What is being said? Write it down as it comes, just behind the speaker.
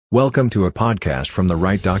Welcome to a podcast from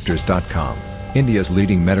therightdoctors.com, India's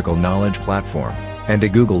leading medical knowledge platform, and a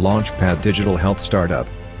Google Launchpad digital health startup.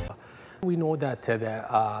 We know that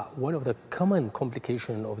one of the common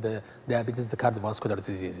complications of the diabetes is the cardiovascular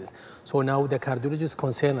diseases. So now the cardiologist is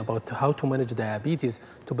concerned about how to manage diabetes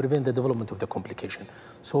to prevent the development of the complication.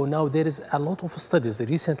 So now there is a lot of studies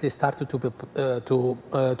recently started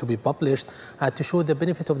to be published to show the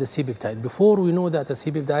benefit of the C-peptide. Before, we know that the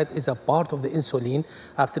C-peptide is a part of the insulin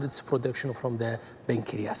after its production from the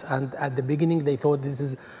pancreas. And at the beginning, they thought this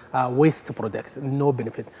is a waste product, no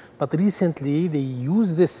benefit. But recently, they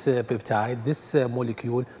use this peptide, this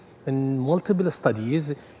molecule, in multiple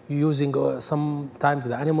studies using sometimes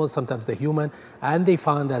the animals, sometimes the human, and they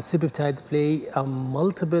found that C-peptide play a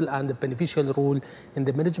multiple and beneficial role in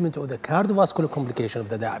the management of the cardiovascular complication of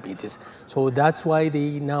the diabetes. So that's why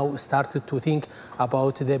they now started to think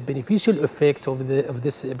about the beneficial effect of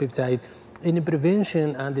this peptide in the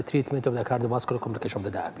prevention and the treatment of the cardiovascular complication of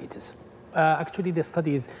the diabetes. Actually, the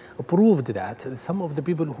studies proved that some of the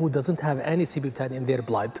people who doesn't have any C-peptide in their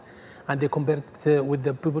blood, and they compared with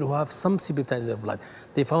the people who have some C-peptide in their blood,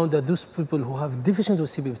 they found that those people who have deficient of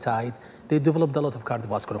C-peptide, they developed a lot of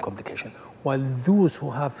cardiovascular complication. While those who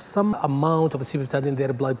have some amount of C-peptide in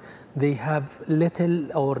their blood, they have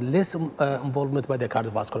little or less involvement by the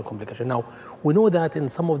cardiovascular complication. Now, we know that in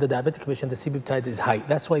some of the diabetic patients, the C-peptide is high.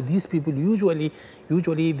 That's why these people usually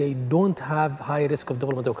they don't have high risk of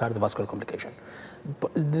development of cardiovascular complication.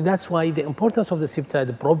 But that's why the importance of the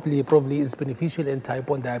C-peptide probably is beneficial in type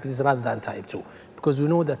 1 diabetes rather than type 2. Because we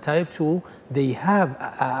know that type 2, they have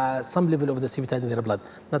some level of the C-peptide in their blood,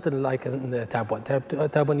 not like in the type 1.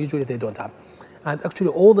 Type 1 usually they don't have. And actually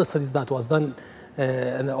all the studies that was done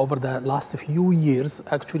over the last few years,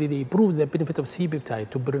 actually they proved the benefit of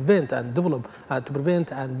C-peptide to prevent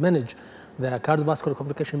and manage the cardiovascular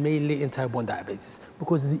complication mainly in type 1 diabetes,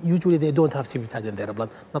 because usually they don't have C-peptide in their blood,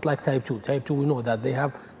 not like type 2. Type 2, we know that they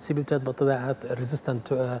have C-peptide, but they are resistant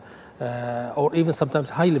or even sometimes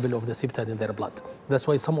high level of the C-peptide in their blood. That's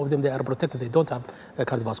why some of them, they are protected, they don't have a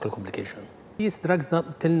cardiovascular complication. These drugs,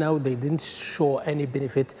 till now, they didn't show any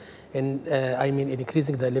benefit in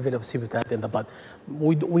increasing the level of C-peptide in the blood.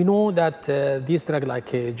 We know that these drugs like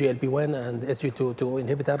GLP-1 and SGLT2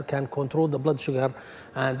 inhibitor can control the blood sugar,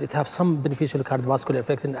 and it have some beneficial cardiovascular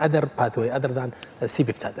effect in other pathway other than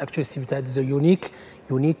C-peptide. Actually, C-peptide is a unique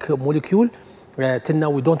molecule. Till now,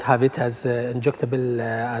 we don't have it as injectable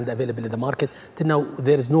and available in the market. Till now,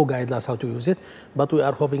 there is no guidelines how to use it, but we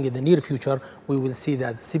are hoping in the near future, we will see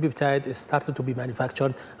that C-peptide is started to be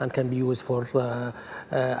manufactured and can be used for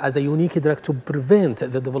as a unique drug to prevent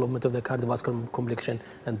the development of the cardiovascular complication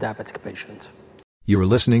in diabetic patients. You are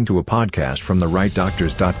listening to a podcast from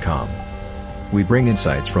therightdoctors.com. We bring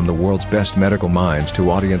insights from the world's best medical minds to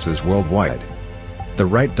audiences worldwide. The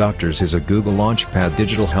Right Doctors is a Google Launchpad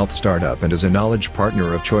digital health startup and is a knowledge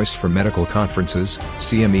partner of choice for medical conferences,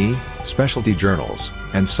 CME, specialty journals,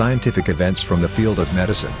 and scientific events from the field of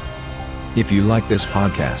medicine. If you like this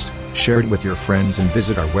podcast, share it with your friends and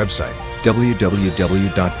visit our website,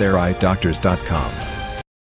 www.therightdoctors.com.